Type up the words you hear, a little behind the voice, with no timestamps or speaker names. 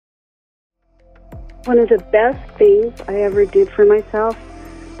One of the best things I ever did for myself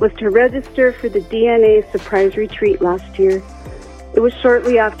was to register for the DNA surprise retreat last year. It was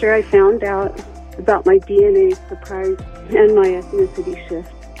shortly after I found out about my DNA surprise and my ethnicity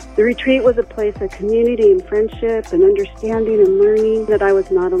shift. The retreat was a place of community and friendship and understanding and learning that I was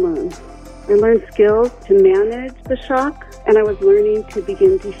not alone. I learned skills to manage the shock, and I was learning to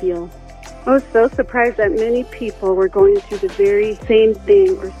begin to heal. I was so surprised that many people were going through the very same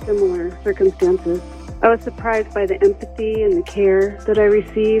thing or similar circumstances. I was surprised by the empathy and the care that I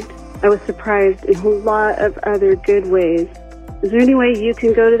received. I was surprised in a lot of other good ways. Is there any way you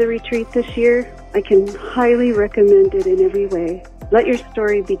can go to the retreat this year? I can highly recommend it in every way. Let your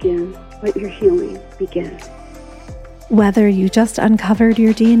story begin. Let your healing begin. Whether you just uncovered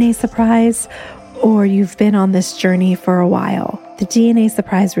your DNA surprise or you've been on this journey for a while, the DNA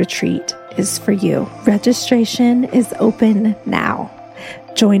Surprise Retreat is for you. Registration is open now.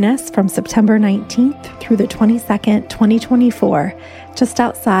 Join us from September 19th through the 22nd, 2024, just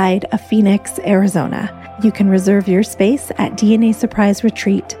outside of Phoenix, Arizona. You can reserve your space at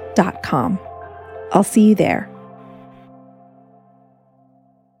dnasurpriseretreat.com. I'll see you there.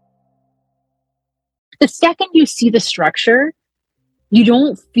 The second you see the structure, you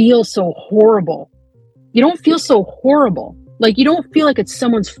don't feel so horrible. You don't feel so horrible. Like, you don't feel like it's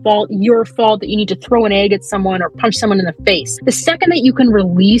someone's fault, your fault, that you need to throw an egg at someone or punch someone in the face. The second that you can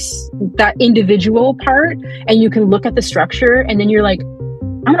release that individual part and you can look at the structure and then you're like,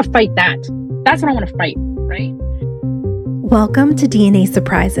 I'm going to fight that. That's what I want to fight, right? Welcome to DNA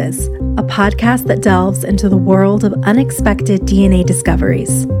Surprises, a podcast that delves into the world of unexpected DNA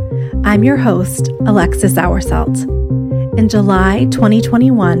discoveries. I'm your host, Alexis Auersalt. In July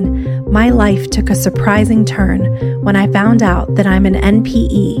 2021, my life took a surprising turn when I found out that I'm an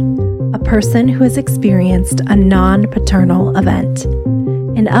NPE, a person who has experienced a non-paternal event.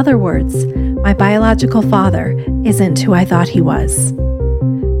 In other words, my biological father isn't who I thought he was.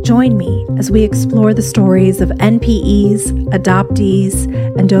 Join me as we explore the stories of NPEs, adoptees,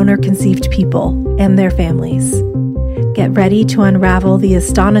 and donor-conceived people and their families. Get ready to unravel the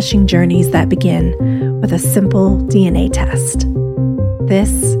astonishing journeys that begin with a simple DNA test. This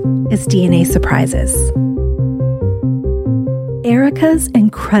is DNA Surprises. Erika's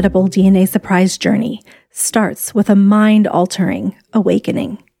incredible DNA surprise journey starts with a mind-altering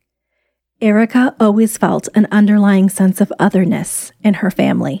awakening. Erika always felt an underlying sense of otherness in her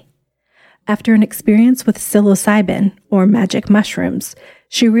family. After an experience with psilocybin, or magic mushrooms,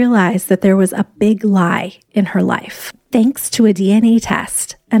 she realized that there was a big lie in her life. Thanks to a DNA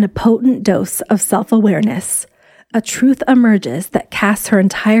test and a potent dose of self-awareness, a truth emerges that casts her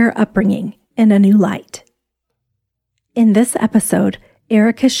entire upbringing in a new light. In this episode,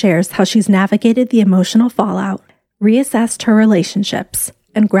 Erika shares how she's navigated the emotional fallout, reassessed her relationships,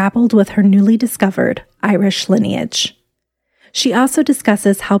 and grappled with her newly discovered Irish lineage. She also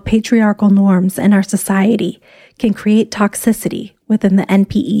discusses how patriarchal norms in our society can create toxicity within the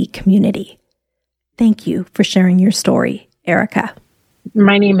NPE community. Thank you for sharing your story, Erika.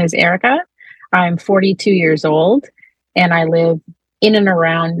 My name is Erika. I'm 42 years old, and I live in and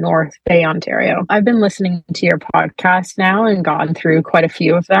around North Bay, Ontario. I've been listening to your podcast now and gone through quite a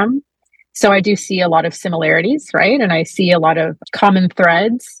few of them. So I do see a lot of similarities, right? And I see a lot of common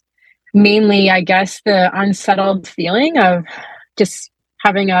threads. Mainly, I guess, the unsettled feeling of just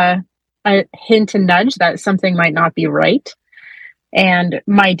having a hint and nudge that something might not be right. And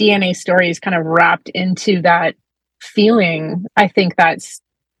my DNA story is kind of wrapped into that feeling. I think that's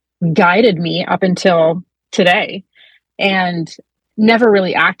guided me up until today, and never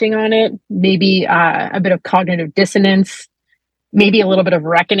really acting on it. Maybe a bit of cognitive dissonance, maybe a little bit of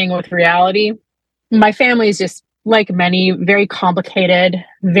reckoning with reality. My family is just, like many, very complicated,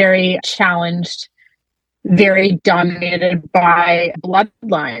 very challenged, very dominated by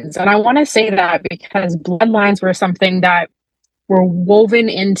bloodlines. And I want to say that because bloodlines were something that were woven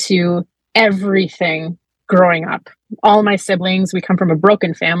into everything growing up. All my siblings, we come from a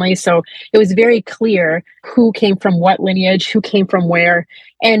broken family. So it was very clear who came from what lineage, who came from where.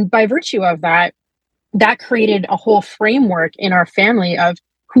 And by virtue of that, that created a whole framework in our family of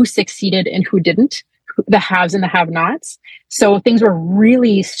who succeeded and who didn't, the haves and the have-nots. So things were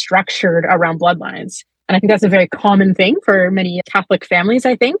really structured around bloodlines. And I think that's a very common thing for many Catholic families,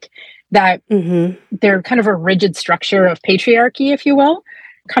 I think, that they're kind of a rigid structure of patriarchy, if you will.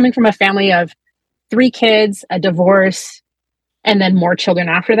 Coming from a family of 3 kids, a divorce, and then more children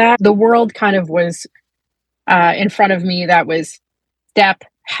after that, the world kind of was in front of me that was step,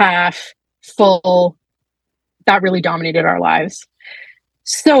 half, full. That really dominated our lives.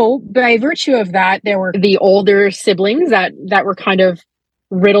 So by virtue of that, there were the older siblings that were kind of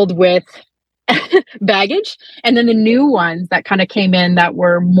riddled with baggage. And then the new ones that kind of came in that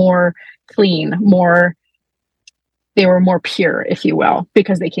were more clean, they were more pure, if you will,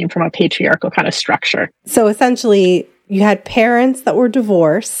 because they came from a patriarchal kind of structure. So essentially, you had parents that were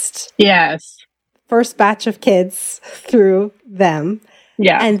divorced. Yes. First batch of kids through them.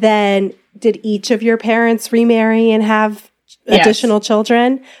 Yeah. And then did each of your parents remarry and have additional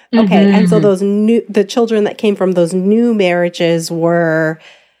children? Okay. And so the children that came from those new marriages were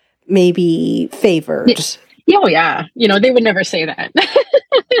maybe favored. Oh, yeah. They would never say that.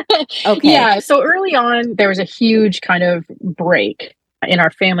 Okay. Yeah. So early on, there was a huge kind of break in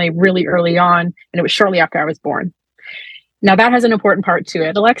our family really early on. And it was shortly after I was born. Now, that has an important part to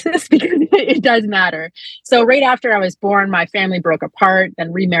it, Alexis, because it does matter. So right after I was born, my family broke apart,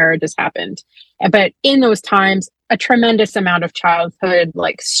 then remarriages happened. But in those times, a tremendous amount of childhood,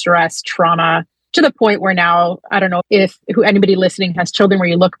 like stress, trauma, to the point where now, I don't know if anybody listening has children where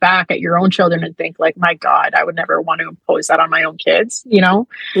you look back at your own children and think like, my God, I would never want to impose that on my own kids,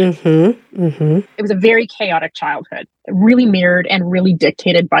 It was a very chaotic childhood, really mirrored and really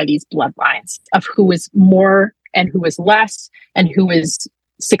dictated by these bloodlines of who was more and who was less and who was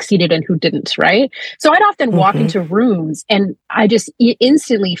succeeded and who didn't, right? So I'd often walk into rooms and I just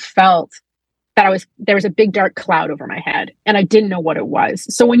instantly felt that there was a big dark cloud over my head and I didn't know what it was.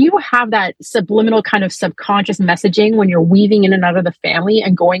 So when you have that subliminal kind of subconscious messaging, when you're weaving in and out of the family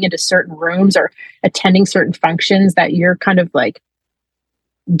and going into certain rooms or attending certain functions that you're kind of like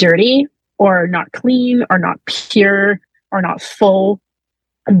dirty or not clean or not pure or not full,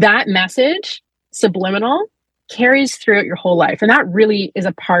 that message, subliminal, carries throughout your whole life. And that really is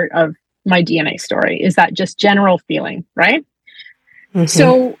a part of my DNA story, is that just general feeling, right?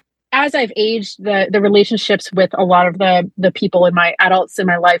 So as I've aged, the relationships with a lot of the people in my adults in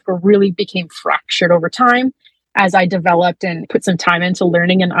my life really became fractured over time. As I developed and put some time into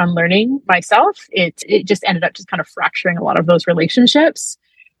learning and unlearning myself, it just ended up just kind of fracturing a lot of those relationships.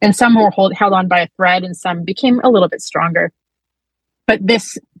 And some were held on by a thread and some became a little bit stronger. But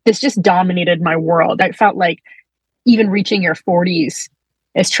this just dominated my world. I felt like even reaching your 40s,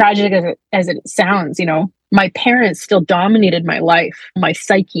 as tragic as it sounds, my parents still dominated my life, my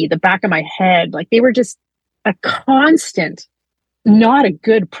psyche, the back of my head. Like they were just a constant, not a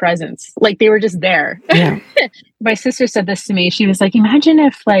good presence. Like they were just there. Yeah. My sister said this to me. She was like, imagine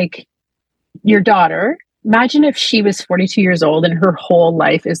if like your daughter, imagine if she was 42 years old and her whole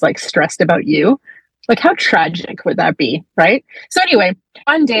life is like stressed about you. Like how tragic would that be? Right. So anyway,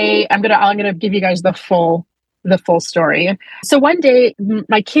 one day I'm going to give you guys the full story. So one day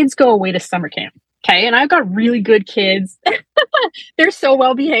my kids go away to summer camp. Okay. And I've got really good kids. They're so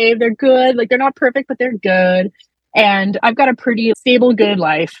well behaved. They're good. Like they're not perfect, but they're good. And I've got a pretty stable, good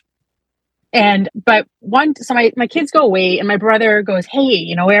life. But my kids go away and my brother goes,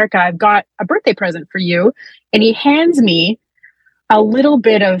 hey, Erika, I've got a birthday present for you. And he hands me a little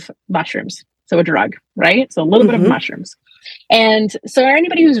bit of mushrooms. So a drug, right? So a little bit of mushrooms. And so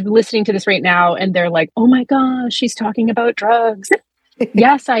anybody who's listening to this right now and they're like, oh my gosh, she's talking about drugs.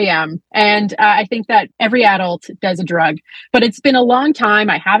 Yes, I am. And I think that every adult does a drug, but it's been a long time.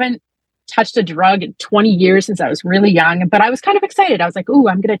 I haven't touched a drug in 20 years since I was really young, but I was kind of excited. I was like, ooh,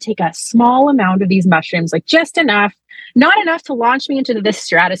 I'm going to take a small amount of these mushrooms, like just enough, not enough to launch me into this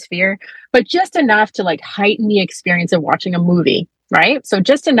stratosphere, but just enough to like heighten the experience of watching a movie. Right. So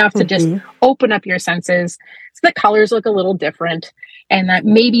just enough to just open up your senses. So the colors look a little different and that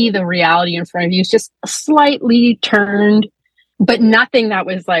maybe the reality in front of you is just slightly turned, but nothing that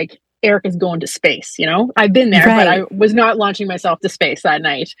was like, Erika's going to space, I've been there, but I was not launching myself to space that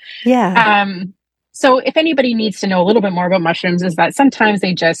night. Yeah. So if anybody needs to know a little bit more about mushrooms is that sometimes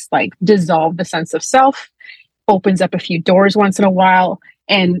they just like dissolve the sense of self, opens up a few doors once in a while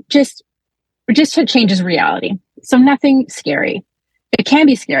and just changes reality. So nothing scary. It can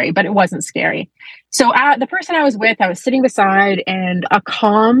be scary, but it wasn't scary. So the person I was with, I was sitting beside and a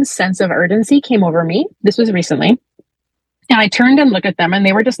calm sense of urgency came over me. This was recently. And I turned and looked at them and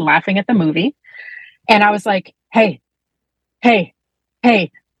they were just laughing at the movie. And I was like, hey,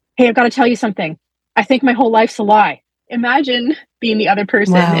 I've got to tell you something. I think my whole life's a lie. Imagine being the other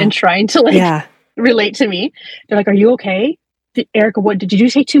person and trying to relate to me. They're like, are you okay? Erika, what did you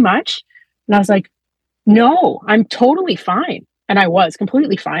take too much? And I was like, no, I'm totally fine. And I was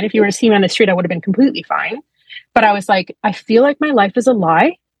completely fine. If you were to see me on the street, I would have been completely fine. But I was like, I feel like my life is a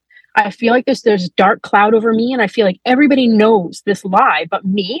lie. I feel like there's a dark cloud over me. And I feel like everybody knows this lie but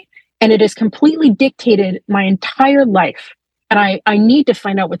me. And it has completely dictated my entire life. And I need to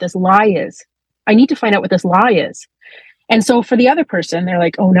find out what this lie is. And so for the other person, they're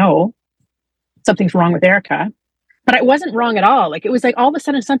like, oh no, something's wrong with Erika. but I wasn't wrong at all. Like, it was like all of a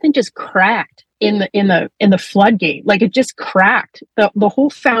sudden something just cracked in the floodgate. Like, it just cracked. The whole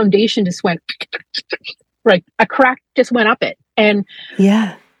foundation just went like a crack just went up it. And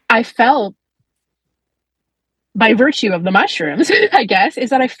yeah, I felt, by virtue of the mushrooms, I guess, is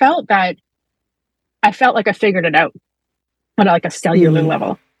that I felt like I figured it out on like a cellular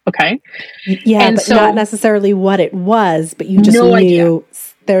level. Okay. Yeah, and but so, not necessarily what it was, but you just knew idea.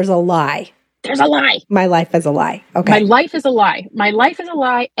 There's a lie. There's a lie. My life is a lie. Okay. My life is a lie. My life is a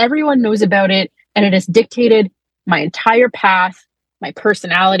lie. Everyone knows about it. And it has dictated my entire path, my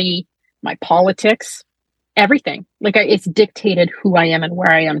personality, my politics, everything. Like, it's dictated who I am and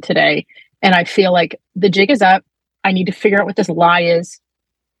where I am today. And I feel like the jig is up. I need to figure out what this lie is.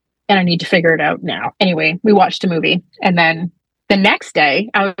 And I need to figure it out now. Anyway, we watched a movie. And then the next day,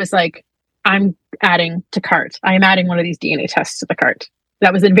 I was like, I'm adding to cart. I am adding one of these DNA tests to the cart.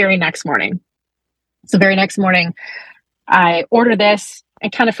 That was the very next morning. So very next morning, I order this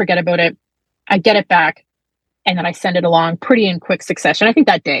and kind of forget about it. I get it back, and then I send it along pretty in quick succession. I think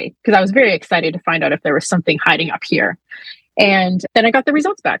that day, because I was very excited to find out if there was something hiding up here. And then I got the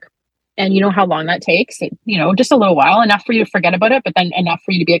results back. And you know how long that takes? Just a little while, enough for you to forget about it, but then enough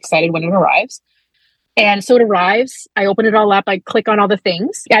for you to be excited when it arrives. And so it arrives. I open it all up. I click on all the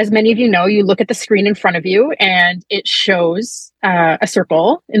things. As many of you know, you look at the screen in front of you and it shows a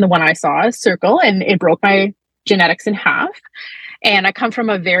circle. In the one I saw, a circle, and it broke my genetics in half. And I come from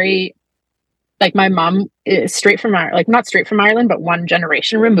a very, like, my mom is straight from Ireland, like not straight from Ireland, but one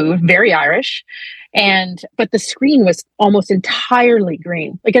generation removed, very Irish. But the screen was almost entirely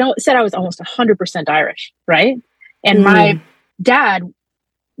green. Like, it said I was almost 100% Irish, right? And my dad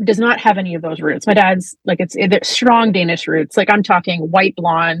does not have any of those roots. My dad's like, they're strong Danish roots. Like, I'm talking white,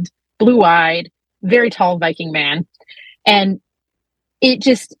 blonde, blue-eyed, very tall Viking man. And it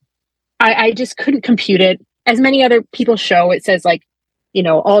just, I just couldn't compute it. As many other people show, it says, like,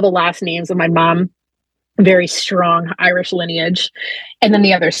 all the last names of my mom, very strong Irish lineage. And then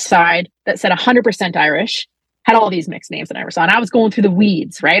the other side that said 100% Irish had all these mixed names that I never saw. And I was going through the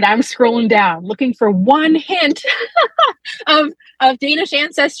weeds, right? I'm scrolling down, looking for one hint of Danish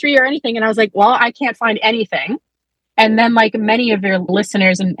ancestry or anything. And I was like, well, I can't find anything. And then, like many of your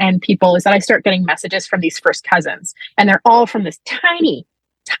listeners and people, is that I start getting messages from these first cousins. And they're all from this tiny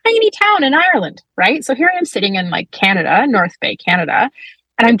town in Ireland, right? So here I am sitting in like Canada, North Bay, Canada.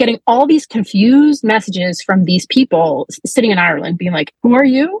 And I'm getting all these confused messages from these people sitting in Ireland being like, who are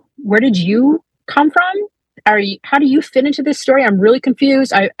you? Where did you come from? How do you fit into this story? I'm really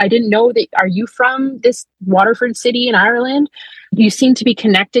confused. I didn't know that. Are you from this Waterford city in Ireland? You seem to be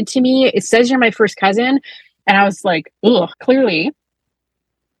connected to me. It says you're my first cousin. And I was like, ugh, clearly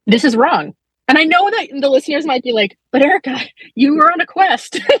this is wrong. And I know that the listeners might be like, but Erika, you were on a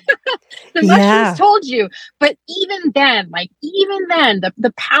quest. The mushrooms told you. But even then,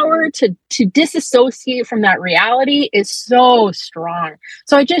 the power to disassociate from that reality is so strong.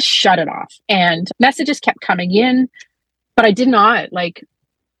 So I just shut it off. And messages kept coming in, but I did not, I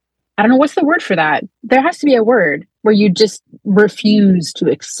don't know, what's the word for that? There has to be a word where you just refuse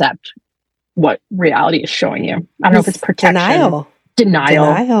to accept what reality is showing you. I don't know if it's protection.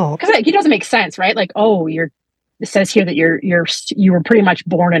 Denial. Because it doesn't make sense, right? Like, oh, it says here that you were pretty much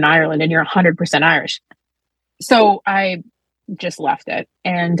born in Ireland and you're 100% Irish. So I just left it.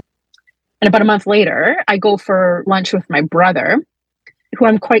 And about a month later, I go for lunch with my brother, who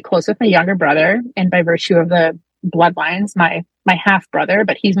I'm quite close with, my younger brother, and by virtue of the bloodlines, my half brother,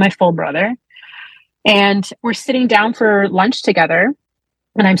 but he's my full brother. And we're sitting down for lunch together.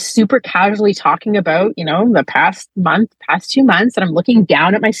 And I'm super casually talking about, the past 2 months, and I'm looking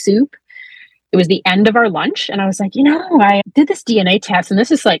down at my soup. It was the end of our lunch. And I was like, I did this DNA test and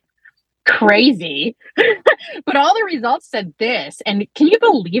this is like crazy, but all the results said this. And can you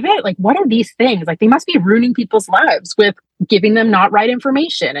believe it? Like, what are these things? Like, they must be ruining people's lives with giving them not right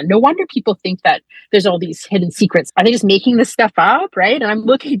information. And no wonder people think that there's all these hidden secrets. Are they just making this stuff up? Right. And I'm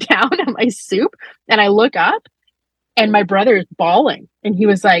looking down at my soup and I look up. And my brother is bawling, and he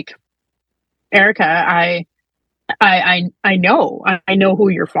was like, "Erika, I know who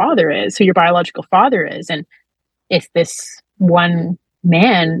your father is, who your biological father is, and it's this one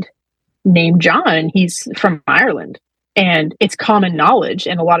man named John, and he's from Ireland, and it's common knowledge,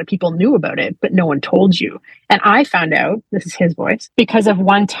 and a lot of people knew about it, but no one told you. And I found out, this is his voice, because of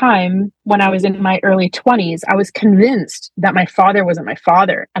one time when I was in my early 20s, I was convinced that my father wasn't my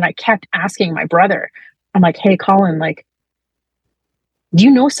father, and I kept asking my brother." I'm like, "Hey, Colin, do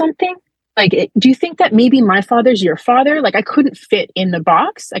you know something? Do you think that maybe my father's your father?" I couldn't fit in the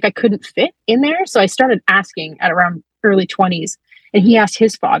box. I couldn't fit in there. So I started asking at around early 20s, and he asked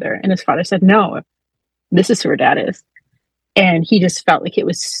his father, and his father said, "No, this is who her dad is. And he just felt like it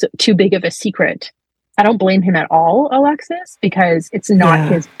was too big of a secret. I don't blame him at all, Alexis, because it's not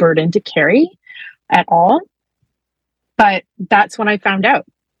his burden to carry at all. But that's when I found out.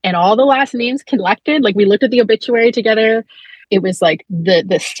 And all the last names collected, like we looked at the obituary together. It was like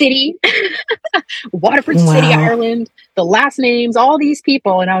the city, Waterford City, Ireland, the last names, all these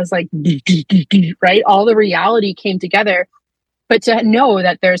people. And I was like, right? All the reality came together. But to know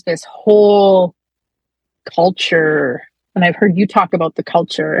that there's this whole culture, and I've heard you talk about the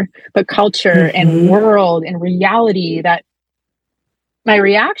culture, but culture and world and reality, that my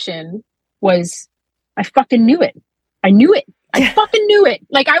reaction was, I fucking knew it. I knew it. I fucking knew it.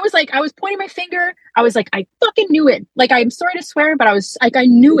 Like, I was pointing my finger. I was like, I fucking knew it. Like, I'm sorry to swear, but I was like, I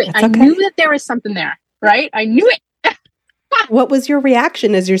knew it. I knew that there was something there, right? I knew it. What was your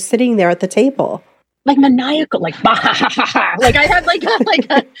reaction as you're sitting there at the table? Like maniacal, like, bah, ha, ha, ha, ha. Like I had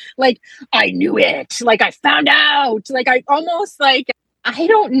like, I knew it. Like, I found out. Like, I almost like, I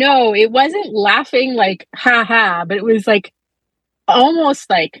don't know. It wasn't laughing like, ha ha, but it was like, almost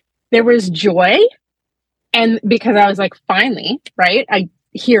like there was joy. And because I was like, finally, right?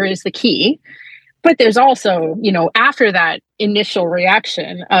 Here is the key. But there's also, you know, after that initial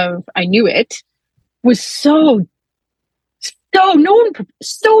reaction of I knew it was so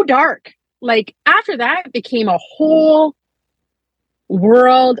dark. Like, after that, it became a whole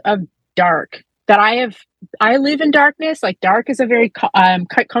world of dark that I live in darkness. Like, dark is a very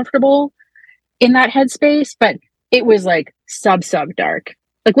quite comfortable in that headspace, but it was like sub dark.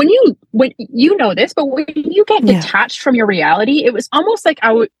 Like, when you know this, but when you get detached from your reality, it was almost like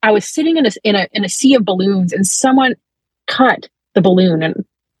I was sitting in a sea of balloons, and someone cut the balloon and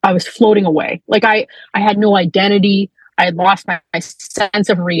I was floating away. Like, I had no identity. I had lost my sense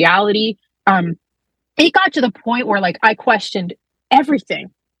of reality. It got to the point where, like, I questioned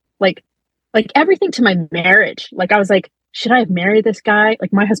everything, like everything to my marriage. Like, I was like, should I have married this guy?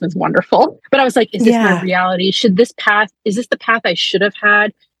 Like, my husband's wonderful, but I was like, is this my reality? Is this the path I should have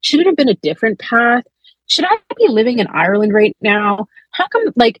had? Should it have been a different path? Should I be living in Ireland right now? How come,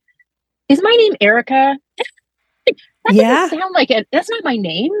 like, is my name Erika? That doesn't sound like it. That's not my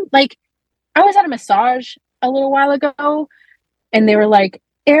name. Like, I was at a massage a little while ago and they were like,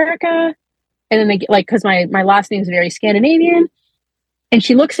 Erika. And then they, like, because my last name is very Scandinavian. And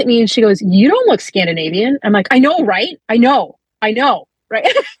she looks at me and she goes, you don't look Scandinavian. I'm like, I know, right? I know, right?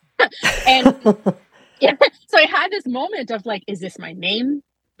 And so I had this moment of like, is this my name?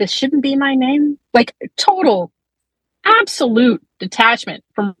 This shouldn't be my name. Like, total, absolute detachment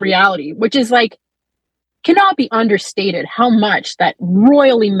from reality, which is like, cannot be understated how much that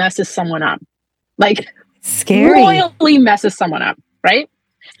royally messes someone up. Like, scary. Royally messes someone up, right?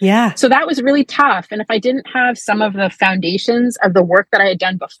 Yeah. So that was really tough. And if I didn't have some of the foundations of the work that I had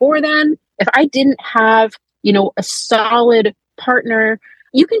done before then, if I didn't have, you know, a solid partner,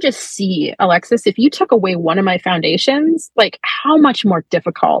 you can just see, Alexis, if you took away one of my foundations, like how much more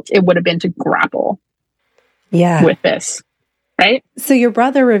difficult it would have been to grapple with this, right? So your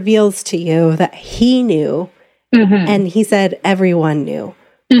brother reveals to you that he knew, and he said everyone knew.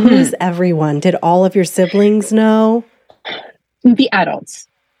 Who's everyone? Did all of your siblings know? The adults.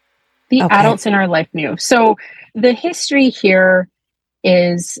 The adults in our life knew. So the history here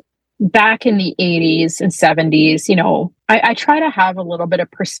is back in the 80s and 70s, you know, I try to have a little bit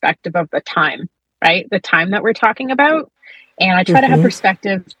of perspective of the time, right? The time that we're talking about. And I try to have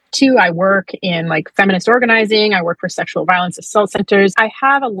perspective too. I work in like feminist organizing. I work for sexual violence assault centers. I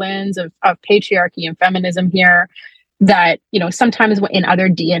have a lens of patriarchy and feminism here that, you know, sometimes in other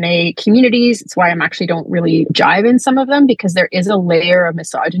DNA communities, it's why I'm actually don't really jive in some of them, because there is a layer of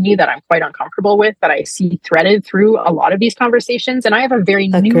misogyny that I'm quite uncomfortable with, that I see threaded through a lot of these conversations. And I have a very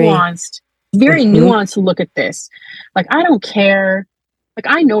nuanced look at this. Like, I don't care. Like,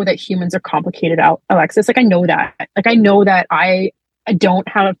 I know that humans are complicated, Alexis. Like, I know that. Like, I know that I don't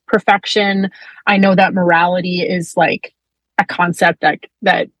have perfection. I know that morality is like a concept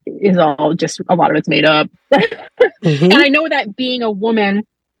that is all just, a lot of it's made up. And I know that being a woman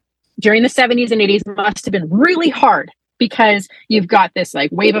during the 70s and 80s must have been really hard, because you've got this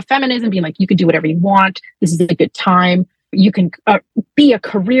like wave of feminism being like, you can do whatever you want. This is a good time. You can be a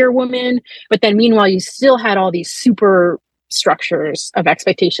career woman. But then meanwhile, you still had all these super structures of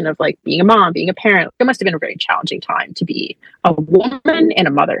expectation of like being a mom, being a parent. It must have been a very challenging time to be a woman and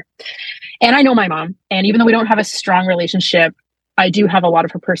a mother. And I know my mom, and even though we don't have a strong relationship, I do have a lot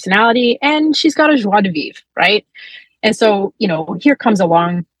of her personality, and she's got a joie de vivre, right? And so, you know, here comes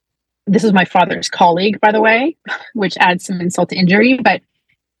along, this is my father's colleague, by the way, which adds some insult to injury, but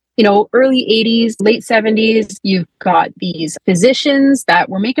early 80s, late 70s, you've got these physicians that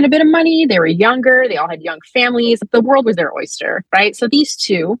were making a bit of money. They were younger. They all had young families. The world was their oyster, right? So these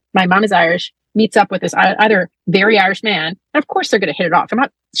two, my mom is Irish, meets up with this other very Irish man. And of course, they're going to hit it off. I'm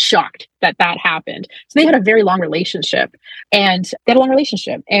not shocked that happened. So they had a very long relationship. And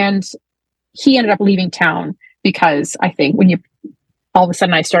he ended up leaving town because I think when all of a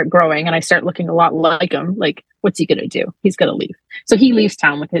sudden I start growing and I start looking a lot like him, like, what's he going to do? He's going to leave. So he leaves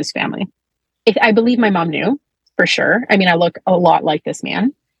town with his family. I believe my mom knew for sure. I mean, I look a lot like this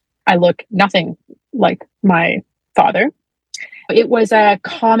man. I look nothing like my father. It was a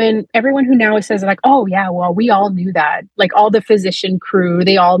common, everyone who now says like, oh yeah, well, we all knew that. Like all the physician crew,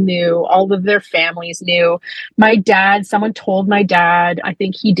 they all knew, all of their families knew. My dad, someone told my dad, I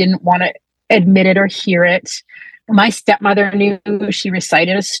think he didn't want to admit it or hear it. My stepmother knew. She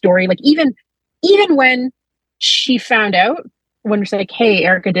recited a story. Like even when she found out, when it's like, hey,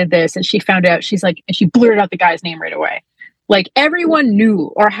 Erika did this, and she found out, she's like, and she blurted out the guy's name right away. Like everyone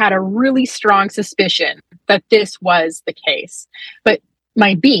knew or had a really strong suspicion that this was the case. But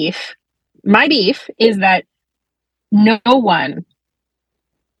my beef is that no one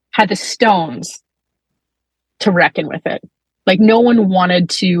had the stones to reckon with it. Like no one wanted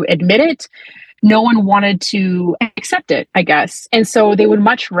to admit it. No one wanted to accept it, I guess. And so they would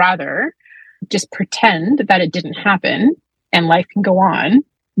much rather just pretend that it didn't happen and life can go on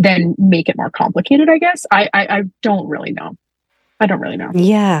than make it more complicated, I guess. I don't really know. I don't really know.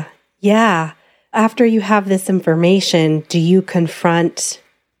 Yeah. Yeah. After you have this information, do you confront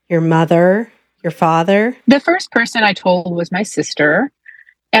your mother, your father? The first person I told was my sister.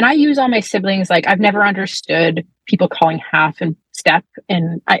 And I use all my siblings. Like I've never understood people calling half and step.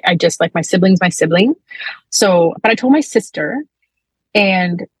 And I just like my sibling. So, but I told my sister,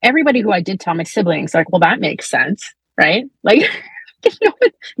 and everybody who I did tell my siblings, like, well, that makes sense, right? Like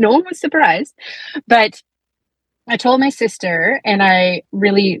no one was surprised. But I told my sister, and I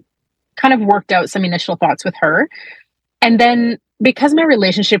really kind of worked out some initial thoughts with her. And then because my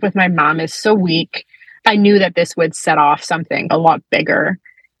relationship with my mom is so weak, I knew that this would set off something a lot bigger.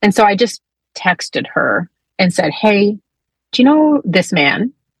 And so I just texted her and said, hey, do you know this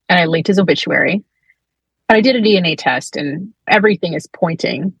man? And I linked his obituary. But I did a DNA test and everything is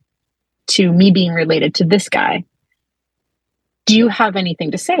pointing to me being related to this guy. Do you have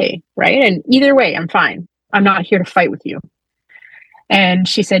anything to say? Right? And either way, I'm fine. I'm not here to fight with you. And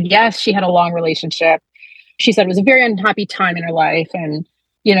she said, yes, she had a long relationship. She said it was a very unhappy time in her life. And,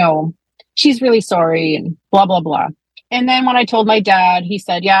 she's really sorry and blah, blah, blah. And then when I told my dad, he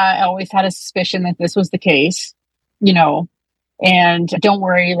said, yeah, I always had a suspicion that this was the case, and don't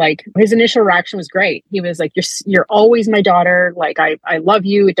worry, like his initial reaction was great. He was like, you're always my daughter. Like, I love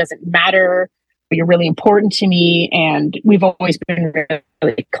you. It doesn't matter. You're really important to me. And we've always been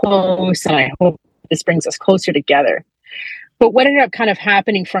really close. And I hope this brings us closer together. But what ended up kind of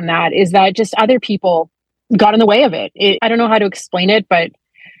happening from that is that just other people got in the way of it. I don't know how to explain it, but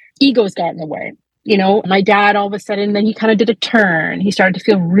egos got in the way. My dad, all of a sudden, then he kind of did a turn. He started to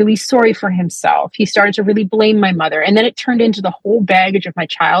feel really sorry for himself. He started to really blame my mother. And then it turned into the whole baggage of my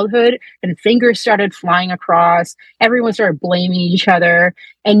childhood, and fingers started flying across. Everyone started blaming each other.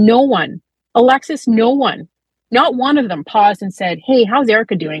 And no one, not one of them paused and said, hey, how's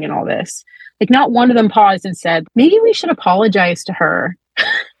Erika doing in all this? Like, not one of them paused and said, maybe we should apologize to her.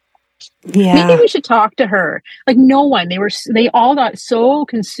 Yeah. Maybe we should talk to her. Like no one. They all got so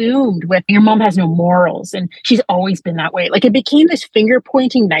consumed with your mom has no morals and she's always been that way. Like it became this finger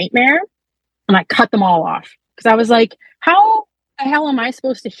pointing nightmare, and I cut them all off because I was like, how the hell am I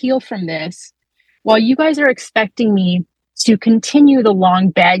supposed to heal from this while you guys are expecting me to continue the long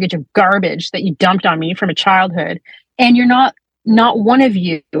baggage of garbage that you dumped on me from a childhood, and you're not one of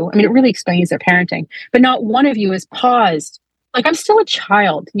you. I mean, it really explains their parenting, but not one of you is paused. Like I'm still a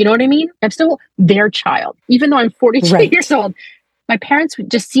child, you know what I mean? I'm still their child, even though I'm 42 years old. My parents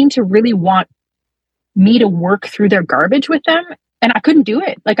just seem to really want me to work through their garbage with them. And I couldn't do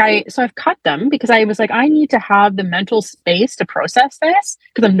it. So I've cut them because I was like, I need to have the mental space to process this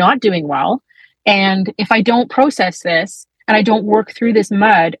because I'm not doing well. And if I don't process this and I don't work through this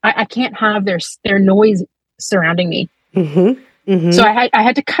mud, I can't have their noise surrounding me. Mm-hmm. Mm-hmm. So I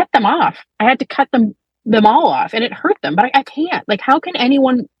had to cut them off. I had to cut them all off, and it hurt them, but I can't. Like, how can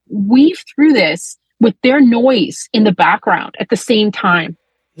anyone weave through this with their noise in the background at the same time?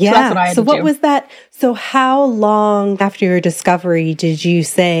 Yeah. So what was that? So how long after your discovery did you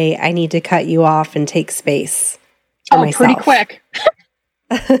say, I need to cut you off and take space for myself? Pretty quick.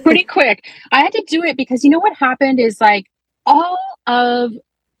 Pretty quick. I had to do it because you know what happened is like all of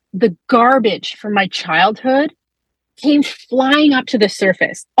the garbage from my childhood came flying up to the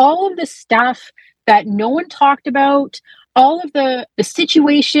surface. All of the stuff that no one talked about, all of the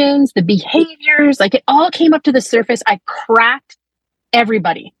situations, the behaviors, like it all came up to the surface. I cracked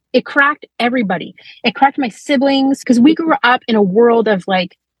everybody. It cracked everybody. It cracked my siblings, because we grew up in a world of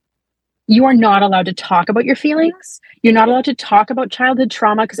like, you are not allowed to talk about your feelings. You're not allowed to talk about childhood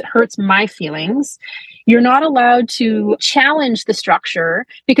trauma because it hurts my feelings. You're not allowed to challenge the structure,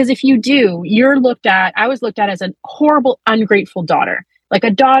 because if you do, I was looked at as a horrible, ungrateful daughter. Like,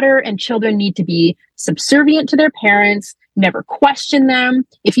 a daughter and children need to be subservient to their parents, never question them.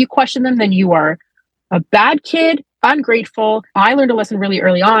 If you question them, then you are a bad kid, ungrateful. I learned a lesson really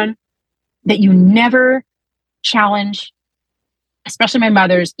early on that you never challenge, especially my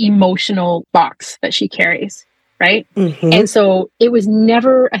mother's emotional box that she carries, right? Mm-hmm. And so it was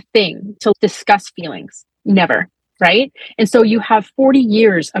never a thing to discuss feelings, never, right? And so you have 40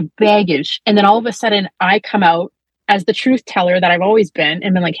 years of baggage, and then all of a sudden I come out as the truth teller that I've always been,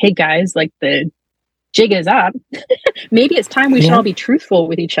 and been like, hey guys, like, the jig is up. Maybe it's time we should all be truthful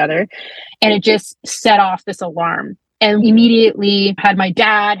with each other. And it just set off this alarm. And immediately had my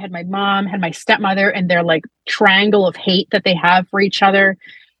dad, had my mom, had my stepmother, and their like triangle of hate that they have for each other.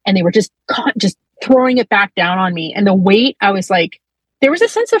 And they were just throwing it back down on me. And the weight, I was like, there was a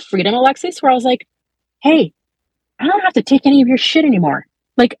sense of freedom, Alexis, where I was like, hey, I don't have to take any of your shit anymore.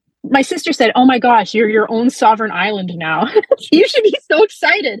 Like, my sister said, oh my gosh, you're your own sovereign island now. You should be so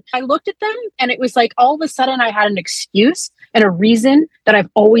excited. I looked at them, and it was like, all of a sudden I had an excuse and a reason that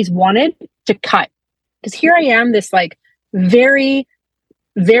I've always wanted to cut. Because here I am, this like very,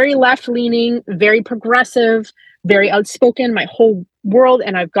 very left-leaning, very progressive, very outspoken. My whole world,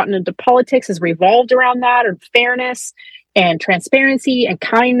 and I've gotten into politics, has revolved around that, or fairness and transparency and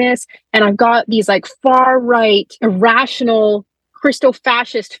kindness. And I've got these like far-right, irrational,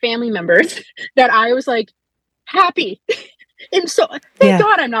 Christo-fascist family members that I was like happy. And so thank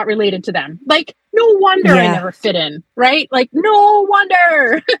God I'm not related to them. Like, no wonder I never fit in, right? Like, no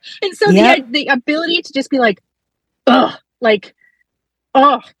wonder. And so the ability to just be like, get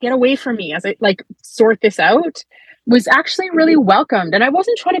away from me as I like sort this out was actually really welcomed. And I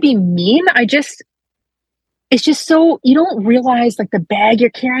wasn't trying to be mean. It's just so, you don't realize like the bag you're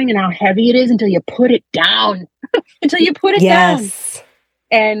carrying and how heavy it is until you put it down. Until you put it down.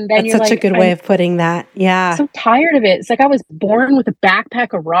 And then that's you're such a good way of putting that. Yeah. I'm so tired of it. It's like I was born with a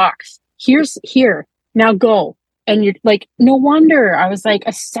backpack of rocks. Here, now go. And you're like, no wonder I was like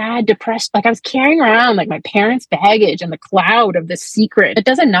a sad, depressed, like I was carrying around like my parents' baggage and the cloud of this secret. It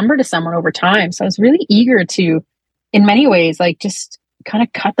does a number to someone over time. So I was really eager to, in many ways, like just kind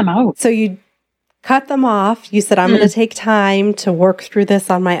of cut them out. So you cut them off. You said, I'm going to take time to work through this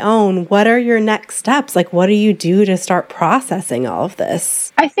on my own. What are your next steps? Like, what do you do to start processing all of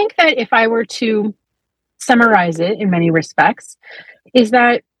this? I think that if I were to summarize it in many respects, is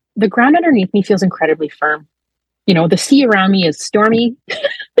that the ground underneath me feels incredibly firm. You know, the sea around me is stormy.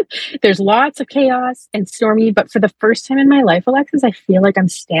 There's lots of chaos and stormy, but for the first time in my life, Alexis, I feel like I'm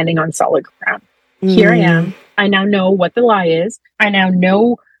standing on solid ground. Here I am. I now know what the lie is. I now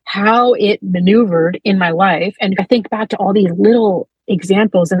know how it maneuvered in my life. And I think back to all these little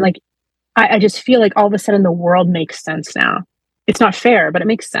examples, and like, I just feel like all of a sudden the world makes sense now. It's not fair, but it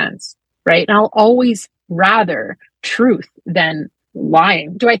makes sense, right? And I'll always rather truth than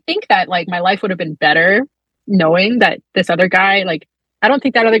lying. Do I think that like my life would have been better knowing that this other guy, like, I don't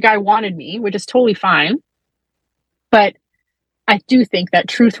think that other guy wanted me, which is totally fine. But I do think that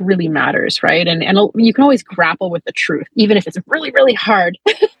truth really matters, right? And you can always grapple with the truth, even if it's really, really hard.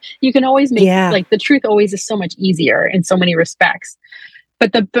 You can always make like the truth always is so much easier in so many respects.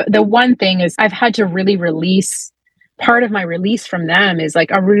 But the one thing is I've had to really release. Part of my release from them is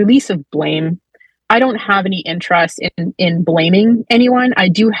like a release of blame. I don't have any interest in blaming anyone. I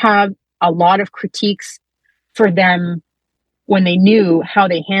do have a lot of critiques for them when they knew how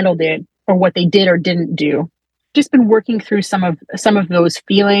they handled it or what they did or didn't do. Just been working through some of those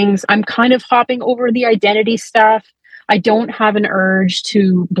feelings. I'm kind of hopping over the identity stuff. I don't have an urge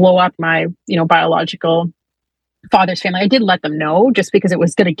to blow up my, biological father's family. I did let them know just because it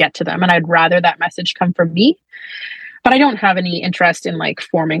was going to get to them, and I'd rather that message come from me. But I don't have any interest in like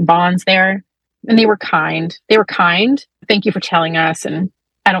forming bonds there. And they were kind. Thank you for telling us. And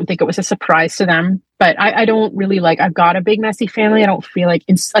I don't think it was a surprise to them. But I don't really I've got a big messy family. I don't feel like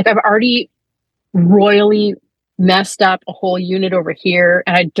it's like I've already royally messed up a whole unit over here,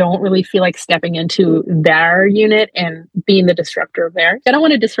 and I don't really feel like stepping into their unit and being the disruptor of theirs. I don't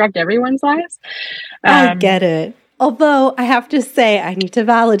want to disrupt everyone's lives. I get it. Although I have to say, I need to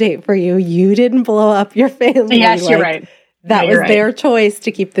validate for you, you didn't blow up your family. Yes, you're right. That was their choice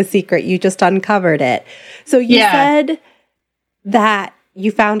to keep the secret. You just uncovered it. So you said that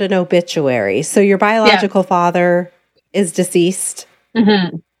you found an obituary. So your biological father is deceased.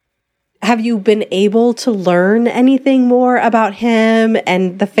 Mm-hmm. Have you been able to learn anything more about him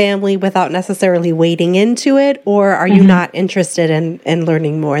and the family without necessarily wading into it? Or are you not interested in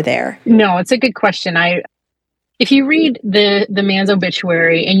learning more there? No, it's a good question. If you read the man's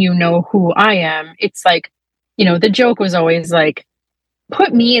obituary and you know who I am, it's like, you know, the joke was always like,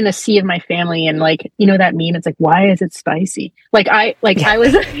 put me in the sea of my family, and like, you know, that meme, it's like, why is it spicy? I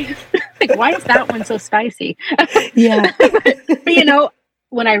was like, why is that one so spicy? Yeah. But you know,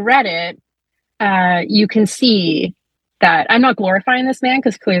 when I read it, you can see that I'm not glorifying this man,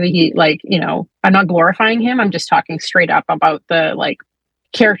 because clearly he, like, you know, I'm not glorifying him. I'm just talking straight up about the like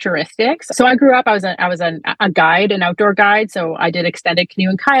characteristics. So I grew up, I was a guide, an outdoor guide. So I did extended canoe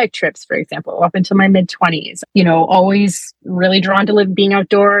and kayak trips, for example, up until my mid-20s. You know, always really drawn to being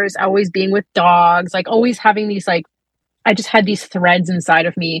outdoors, always being with dogs, like always having these, like, I just had these threads inside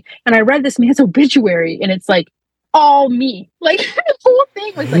of me. And I read this man's obituary, and it's like all me. Like the whole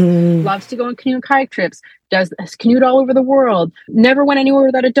thing was like, loves to go on canoe and kayak trips, has canoed all over the world, never went anywhere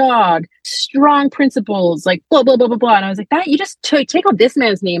without a dog, strong principles, like blah, blah, blah, blah, blah. And I was like, that, you just take out this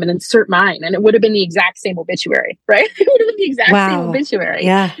man's name and insert mine, and it would have been the exact same obituary, right? It would have been the exact same obituary.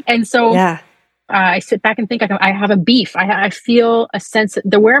 Yeah. And so I sit back and think, I have a beef. I feel a sense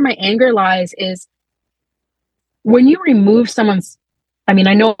that where my anger lies is when you remove someone's, I mean,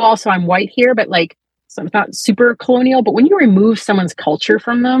 I know also I'm white here, but like, so it's not super colonial, but when you remove someone's culture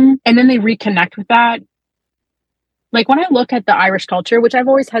from them and then they reconnect with that, like when I look at the Irish culture, which I've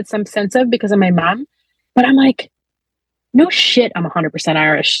always had some sense of because of my mom, but I'm like, no shit, I'm 100%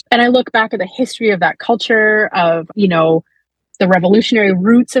 Irish. And I look back at the history of that culture, of, you know, the revolutionary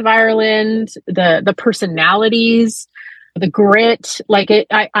roots of Ireland, the personalities, the grit, like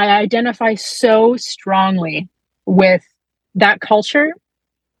I identify so strongly with that culture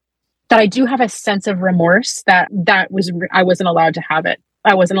that I do have a sense of remorse that I wasn't allowed to have it.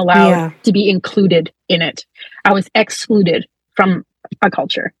 I wasn't allowed to be included in it. I was excluded from a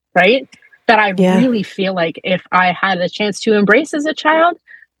culture, right? That I really feel like if I had a chance to embrace as a child,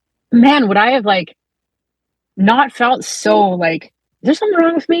 man, would I have like not felt so like, is there something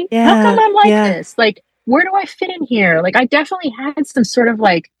wrong with me? How come I'm like this? Like, where do I fit in here? Like, I definitely had some sort of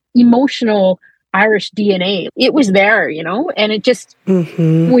like emotional Irish DNA. It was there, you know, and it just,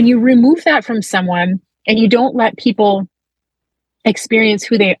 when you remove that from someone and you don't let people experience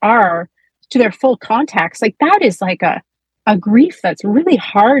who they are to their full context, like that is like a grief that's really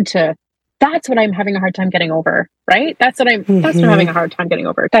hard to, that's what I'm having a hard time getting over, right? That's what I'm having a hard time getting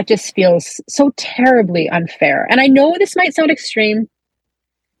over. That just feels so terribly unfair. And I know this might sound extreme,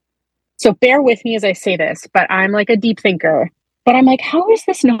 so bear with me as I say this, but I'm like a deep thinker, but I'm like, how is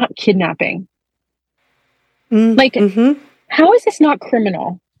this not kidnapping? Like, how is this not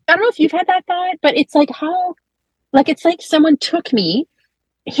criminal? I don't know if you've had that thought, but it's like how, like, it's like someone took me,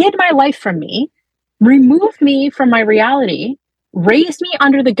 hid my life from me, removed me from my reality, raised me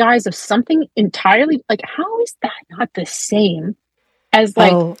under the guise of something entirely, like, how is that not the same as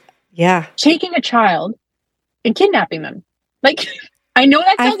like taking a child and kidnapping them? Like, I know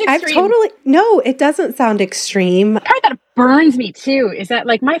that sounds extreme. No, it doesn't sound extreme. The part that burns me too is that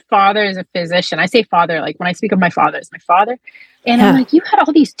like my father is a physician. I say father, like when I speak of my father, it's my father. And I'm like, you had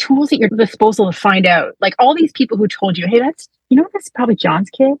all these tools at your disposal to find out. Like all these people who told you, hey, that's probably John's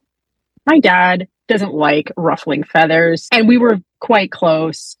kid. My dad doesn't like ruffling feathers. And we were quite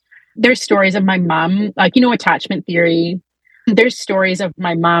close. There's stories of my mom, like, you know, attachment theory. There's stories of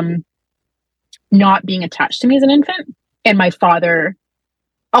my mom not being attached to me as an infant. And my father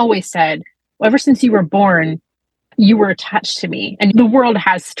always said, well, ever since you were born, you were attached to me. And the world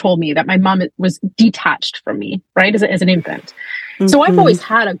has told me that my mom was detached from me, right? As an infant. So I've always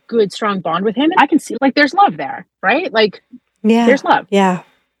had a good, strong bond with him. And I can see like, there's love there, right? Like, there's love. Yeah.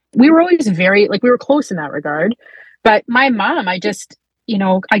 We were always we were close in that regard. But my mom, I just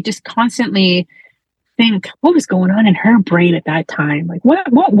constantly think, what was going on in her brain at that time? Like,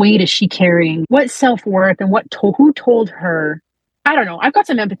 what weight is she carrying? What self-worth and who told her? I don't know. I've got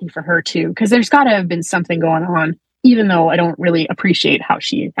some empathy for her too, because there's got to have been something going on, even though I don't really appreciate how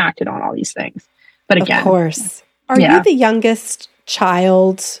she acted on all these things. But again, of course. Are you the youngest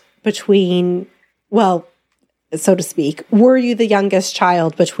child between, well, so to speak, were you the youngest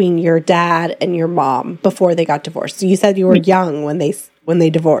child between your dad and your mom before they got divorced? So you said you were young when they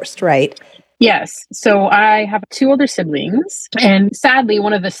divorced, right? Yes. So I have two older siblings, and sadly,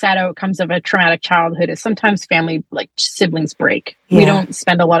 one of the sad outcomes of a traumatic childhood is sometimes family, like siblings break. Yeah. We don't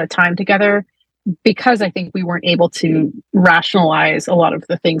spend a lot of time together. because I think we weren't able to rationalize a lot of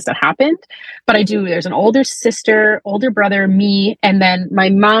the things that happened. But I do, there's an older sister, older brother, me, and then my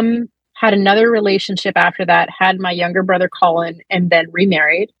mom had another relationship after that, had my younger brother Colin, and then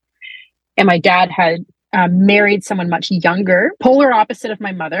remarried. And my dad had married someone much younger, polar opposite of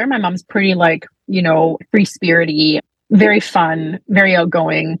my mother. My mom's pretty like, free-spirity, very fun, very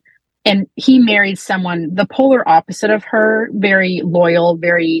outgoing. And he married someone, the polar opposite of her, very loyal,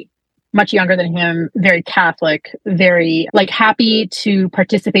 very much younger than him, very Catholic, very like happy to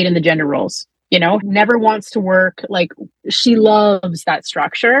participate in the gender roles, never wants to work. Like she loves that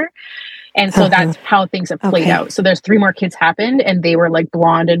structure. And so that's how things have played out. So there's 3 more kids happened and they were like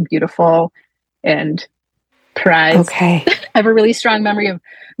blonde and beautiful and prized. Okay. I have a really strong memory of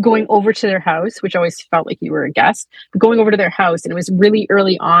going over to their house, which always felt like you were a guest, going over to their house. And it was really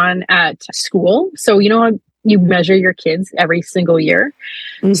early on at school. So, you measure your kids every single year.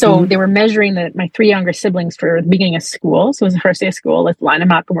 Mm-hmm. So they were measuring my 3 younger siblings for the beginning of school. So it was the first day of school. Let's line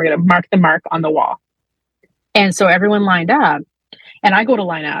them up and we're going to mark the mark on the wall. And so everyone lined up and I go to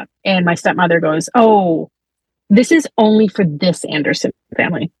line up and my stepmother goes, "Oh, this is only for this Anderson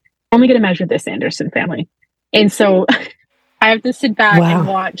family. Only going to measure this Anderson family." And so I have to sit back and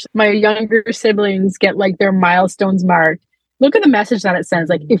watch my younger siblings get like their milestones marked. Look at the message that it sends.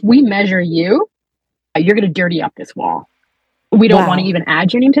 Like, if we measure you, you're going to dirty up this wall. We don't want to even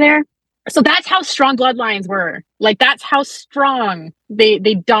add your name to there. So that's how strong bloodlines were. Like, that's how strong they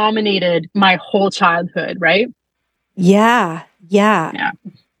dominated my whole childhood, right? Yeah.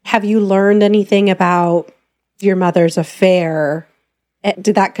 Have you learned anything about your mother's affair?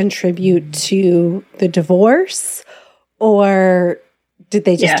 Did that contribute to the divorce? Or did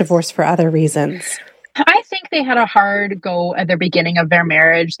they just divorce for other reasons? I think they had a hard go at the beginning of their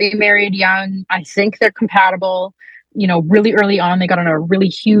marriage. They married young. I think they're compatible. Really early on, they got in a really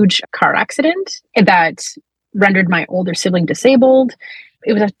huge car accident that rendered my older sibling disabled.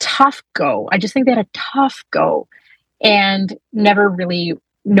 It was a tough go. I just think they had a tough go and never really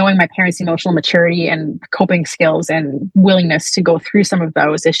knowing my parents' emotional maturity and coping skills and willingness to go through some of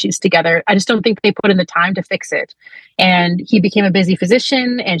those issues together. I just don't think they put in the time to fix it. And he became a busy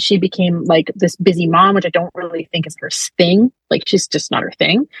physician and she became like this busy mom, which I don't really think is her thing. Like, she's just not her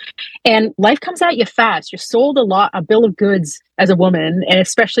thing. And life comes at you fast. You're sold a bill of goods as a woman. And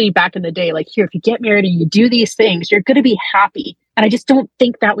especially back in the day, like, here, if you get married and you do these things, you're going to be happy. And I just don't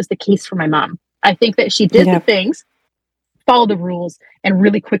think that was the case for my mom. I think that she did the things, followed the rules, and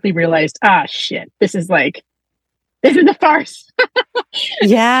really quickly realized, shit, this is a farce.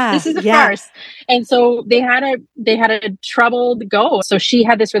 This is a farce. And so they had a troubled go. So she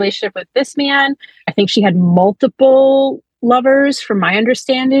had this relationship with this man. I think she had multiple lovers from my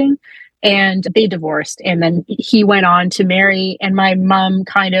understanding, and they divorced. And then he went on to marry, and my mom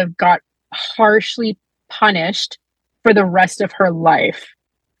kind of got harshly punished for the rest of her life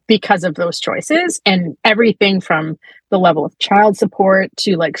because of those choices, and everything from the level of child support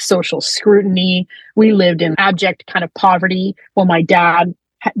to like social scrutiny. We lived in abject kind of poverty. Well, my dad,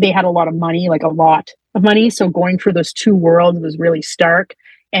 they had a lot of money, like a lot of money. So going through those 2 worlds was really stark.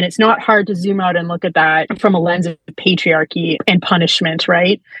 And it's not hard to zoom out and look at that from a lens of patriarchy and punishment,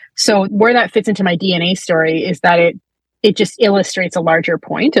 right? So where that fits into my DNA story is that it just illustrates a larger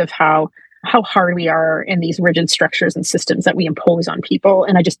point of how hard we are in these rigid structures and systems that we impose on people.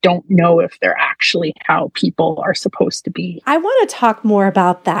 And I just don't know if they're actually how people are supposed to be. I want to talk more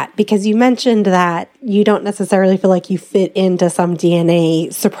about that because you mentioned that you don't necessarily feel like you fit into some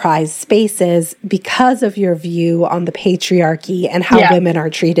DNA surprise spaces because of your view on the patriarchy and how women are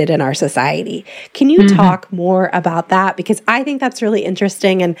treated in our society. Can you talk more about that? Because I think that's really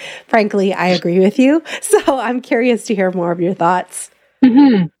interesting. And frankly, I agree with you. So I'm curious to hear more of your thoughts.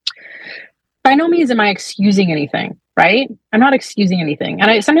 Mm-hmm. By no means am I excusing anything, right? I'm not excusing anything.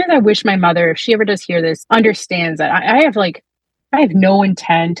 And sometimes I wish my mother, if she ever does hear this, understands that I have no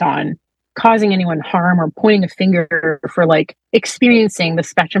intent on causing anyone harm or pointing a finger for like experiencing the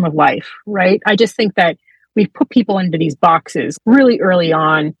spectrum of life, right? I just think that we've put people into these boxes really early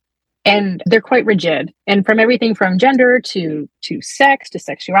on, and they're quite rigid. And from everything from gender to sex to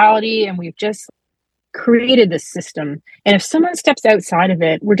sexuality, and we've just created this system. And if someone steps outside of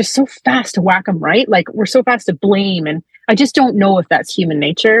it, we're just so fast to whack them, right? Like, we're so fast to blame. And I just don't know if that's human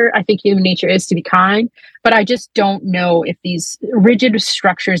nature. I think human nature is to be kind, but I just don't know if these rigid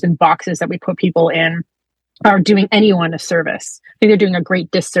structures and boxes that we put people in are doing anyone a service. I think they're doing a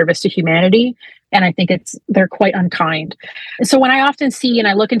great disservice to humanity. And I think they're quite unkind. So when I often see, and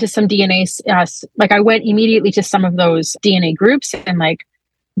I look into some DNA, like I went immediately to some of those DNA groups, and like,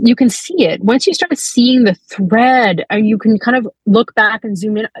 you can see it. Once you start seeing the thread, you can kind of look back and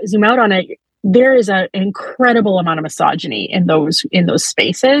zoom out on it. there is an incredible amount of misogyny in those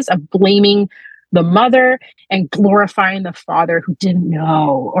spaces of blaming the mother and glorifying the father who didn't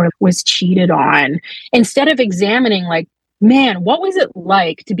know or was cheated on, instead of examining, like, man, what was it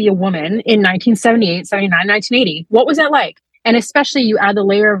like to be a woman in 1978, 79, 1980? What was that like? And especially you add the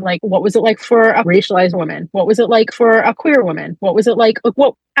layer of, like, what was it like for a racialized woman? What was it like for a queer woman? What was it like?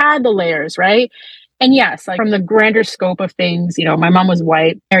 What add the layers, right? And yes, like, from the grander scope of things, you know, my mom was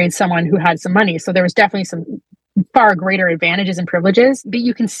white, married someone who had some money. So there was definitely some far greater advantages and privileges, but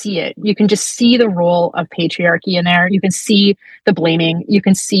you can see it. You can just see the role of patriarchy in there. You can see the blaming. You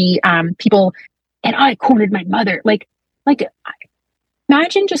can see people, and I cornered my mother. Like,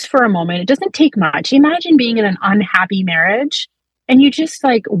 imagine just for a moment, it doesn't take much. Imagine being in an unhappy marriage and you just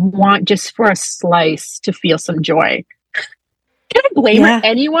like want just for a slice to feel some joy. Can I blame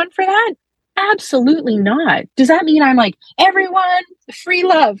anyone for that? Absolutely not. Does that mean I'm like, everyone, free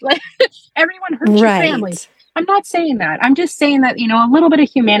love? Like, everyone hurts your family. I'm not saying that. I'm just saying that, you know, a little bit of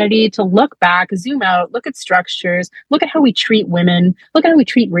humanity, to look back, zoom out, look at structures, look at how we treat women, look at how we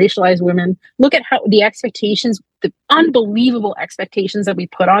treat racialized women, look at how the expectations, the unbelievable expectations that we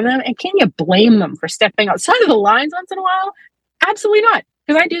put on them. And can you blame them for stepping outside of the lines once in a while? Absolutely not.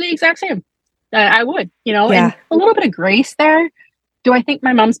 Because I do the exact same. I would, you know, and a little bit of grace there. Do I think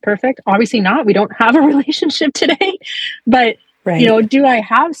my mom's perfect? Obviously not. We don't have a relationship today. But, you know, do I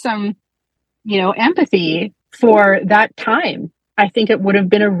have some, you know, empathy for that time? I think it would have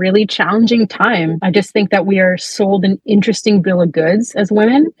been a really challenging time. I just think that we are sold an interesting bill of goods as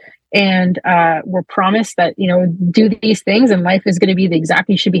women. And we're promised that, you know, do these things and life is going to be the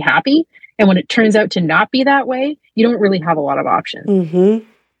exactly, you should be happy. And when it turns out to not be that way, you don't really have a lot of options.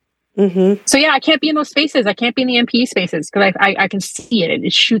 So yeah, I can't be in those spaces. I can't be in the MP spaces because I can see it.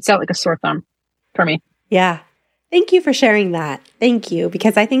 It shoots out like a sore thumb for me. Yeah. Thank you for sharing that. Thank you.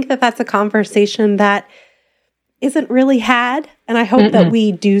 Because I think that that's a conversation that isn't really had. And I hope that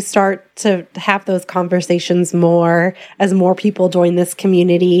we do start to have those conversations more as more people join this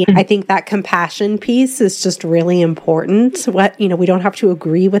community. I think that compassion piece is just really important. You know, we don't have to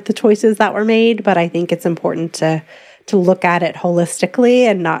agree with the choices that were made, but I think it's important to look at it holistically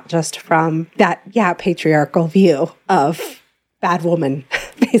and not just from that, patriarchal view of bad woman,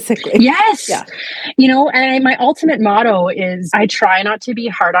 basically. Yes. Yeah. You know, and my ultimate motto is I try not to be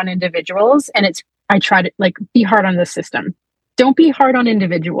hard on individuals, and I try to like be hard on the system. Don't be hard on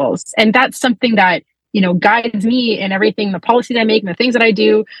individuals. And that's something that, you know, guides me in everything, the policies I make and the things that I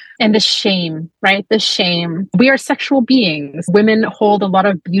do. And the shame, right? The shame. We are sexual beings. Women hold a lot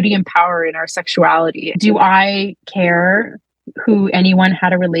of beauty and power in our sexuality. Do I care who anyone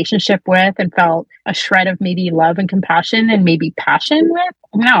had a relationship with and felt a shred of maybe love and compassion and maybe passion with?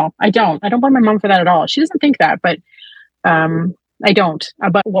 No, I don't. I don't blame my mom for that at all. She doesn't think that, but I don't.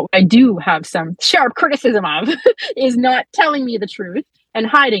 But what I do have some sharp criticism of is not telling me the truth and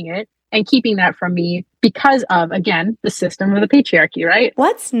hiding it and keeping that from me because of, again, the system of the patriarchy, right?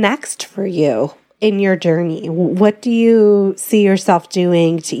 What's next for you in your journey? What do you see yourself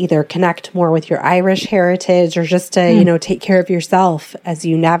doing to either connect more with your Irish heritage or just to, you know, take care of yourself as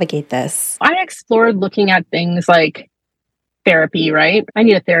you navigate this? I explored looking at things like therapy, right? I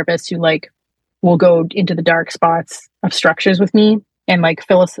need a therapist who like will go into the dark spots of structures with me and like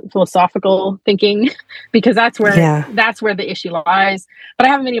philosophical thinking, because that's where the issue lies. But I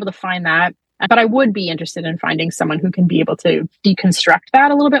haven't been able to find that. But I would be interested in finding someone who can be able to deconstruct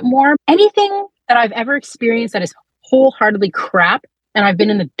that a little bit more. Anything that I've ever experienced that is wholeheartedly crap, and I've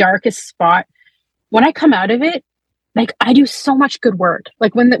been in the darkest spot, when I come out of it, like I do so much good work.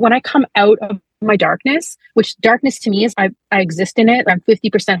 Like when I come out of my darkness, which darkness to me is I exist in it. I'm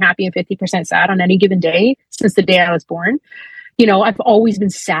 50% happy and 50% sad on any given day since the day I was born. You know, I've always been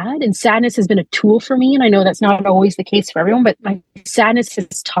sad, and sadness has been a tool for me. And I know that's not always the case for everyone, but my sadness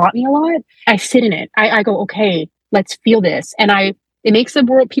has taught me a lot. I sit in it. I go, okay, let's feel this. And it makes the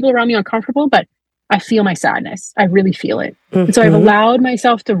world, people around me uncomfortable, but I feel my sadness. I really feel it. And so I've allowed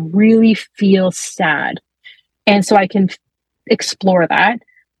myself to really feel sad. And so I can explore that.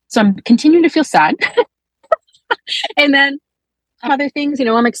 So I'm continuing to feel sad. And then other things, you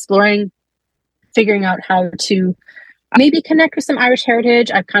know, I'm exploring, figuring out how to maybe connect with some Irish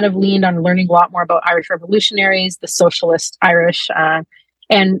heritage. I've kind of leaned on learning a lot more about Irish revolutionaries, the socialist Irish,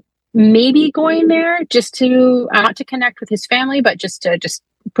 and maybe going there just to not to connect with his family, but just to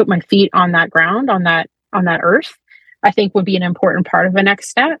put my feet on that ground, on that earth, I think would be an important part of the next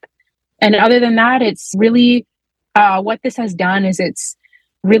step. And other than that, it's really what this has done is it's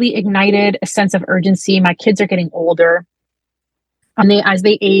really ignited a sense of urgency. My kids are getting older, and as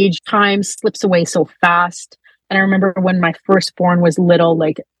they age, time slips away so fast. And I remember when my firstborn was little,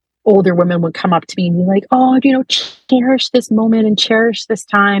 like older women would come up to me and be like, oh, cherish this moment and cherish this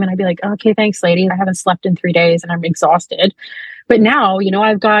time. And I'd be like, okay, thanks, lady. I haven't slept in 3 days and I'm exhausted. But now,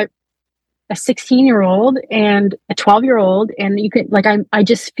 I've got a 16-year-old and a 12-year-old, and you can I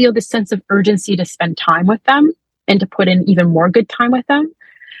just feel this sense of urgency to spend time with them and to put in even more good time with them.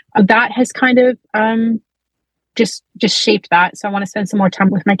 That has kind of just shaped that. So I want to spend some more time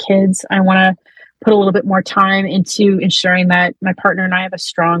with my kids. I want to put a little bit more time into ensuring that my partner and I have a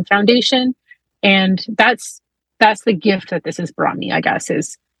strong foundation. And that's the gift that this has brought me, I guess,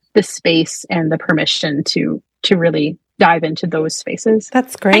 is the space and the permission to really dive into those spaces.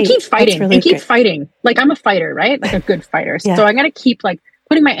 That's great. And keep fighting. Fighting. Like, I'm a fighter, right? Like a good fighter. Yeah. So I'm going to keep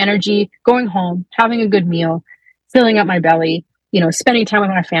putting my energy, going home, having a good meal, filling up my belly, spending time with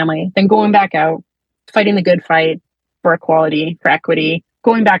my family, then going back out, fighting the good fight for equality, for equity,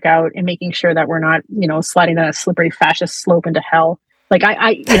 going back out and making sure that we're not, sliding down a slippery fascist slope into hell. There's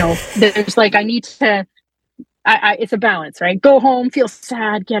I need to, it's a balance, right? Go home, feel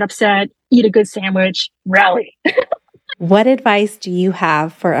sad, get upset, eat a good sandwich, rally. What advice do you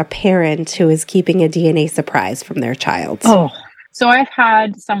have for a parent who is keeping a DNA surprise from their child? Oh, so I've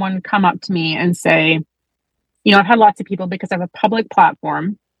had someone come up to me and say, I've had lots of people, because I have a public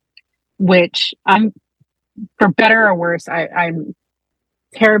platform, which I'm, for better or worse, I'm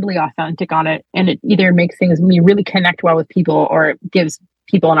terribly authentic on it. And it either makes me really connect well with people, or it gives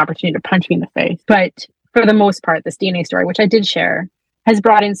people an opportunity to punch me in the face. But for the most part, this DNA story, which I did share, has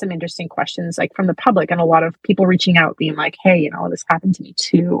brought in some interesting questions, from the public, and a lot of people reaching out being like, hey, this happened to me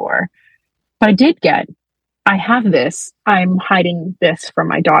too. But I have this, I'm hiding this from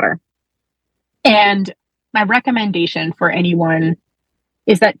my daughter. And my recommendation for anyone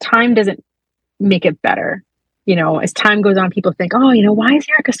is that time doesn't make it better. As time goes on, people think, oh, why is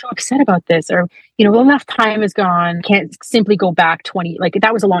Erika so upset about this? Or, enough time has gone, can't simply go back 20,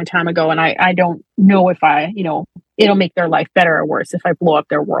 that was a long time ago. And I don't know if it'll make their life better or worse if I blow up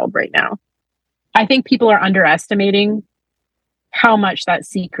their world right now. I think people are underestimating how much that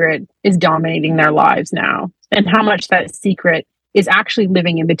secret is dominating their lives now, and how much that secret is actually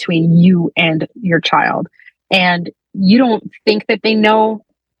living in between you and your child. And you don't think that they know,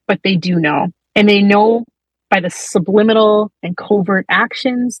 but they do know. And they know by the subliminal and covert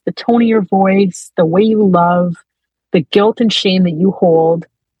actions, the tone of your voice, the way you love, the guilt and shame that you hold.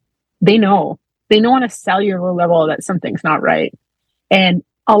 They know on a cellular level that something's not right. And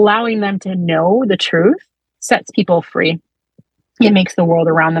allowing them to know the truth sets people free. It makes the world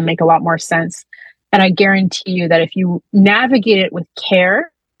around them make a lot more sense. And I guarantee you that if you navigate it with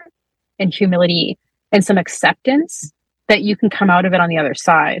care and humility and some acceptance, that you can come out of it on the other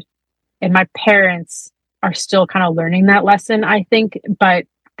side. And my parents are still kind of learning that lesson, I think, but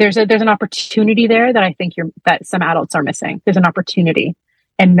there's an opportunity there that I think that some adults are missing. There's an opportunity,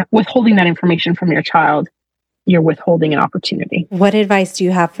 and withholding that information from your child, you're withholding an opportunity. What advice do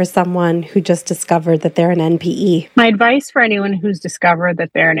you have for someone who just discovered that they're an NPE? My advice for anyone who's discovered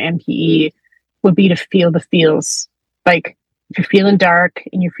that they're an NPE would be to feel the feels. If you're feeling dark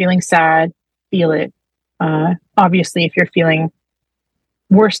and you're feeling sad, feel it. Obviously, if you're feeling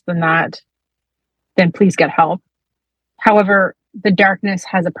worse than that, then please get help. However, the darkness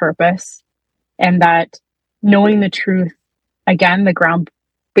has a purpose, and that knowing the truth, again, the ground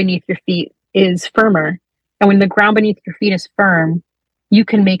beneath your feet is firmer. And when the ground beneath your feet is firm, you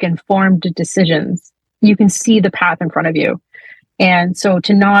can make informed decisions. You can see the path in front of you. And so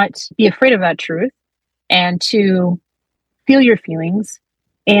to not be afraid of that truth, and to feel your feelings,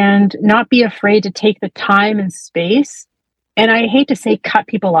 and not be afraid to take the time and space. And I hate to say cut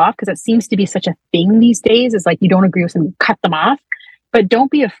people off, because it seems to be such a thing these days. It's you don't agree with them, cut them off. But don't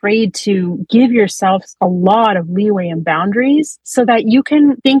be afraid to give yourself a lot of leeway and boundaries, so that you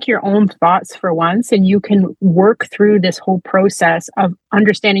can think your own thoughts for once, and you can work through this whole process of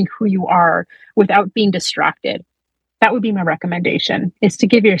understanding who you are without being distracted. That would be my recommendation, is to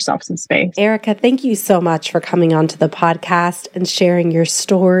give yourself some space. Erika, thank you so much for coming onto the podcast and sharing your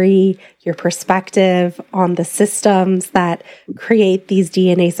story, your perspective on the systems that create these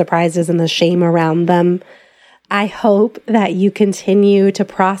DNA surprises and the shame around them. I hope that you continue to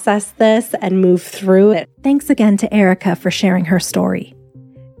process this and move through it. Thanks again to Erika for sharing her story.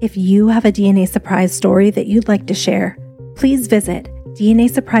 If you have a DNA surprise story that you'd like to share, please visit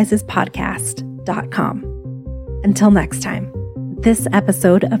DNAsurprisespodcast.com. Until next time, this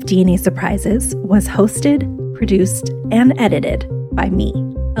episode of DNA Surprises was hosted, produced, and edited by me,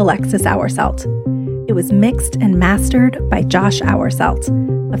 Alexis Auersalt. It was mixed and mastered by Josh Auersalt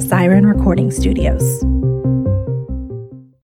of Siren Recording Studios.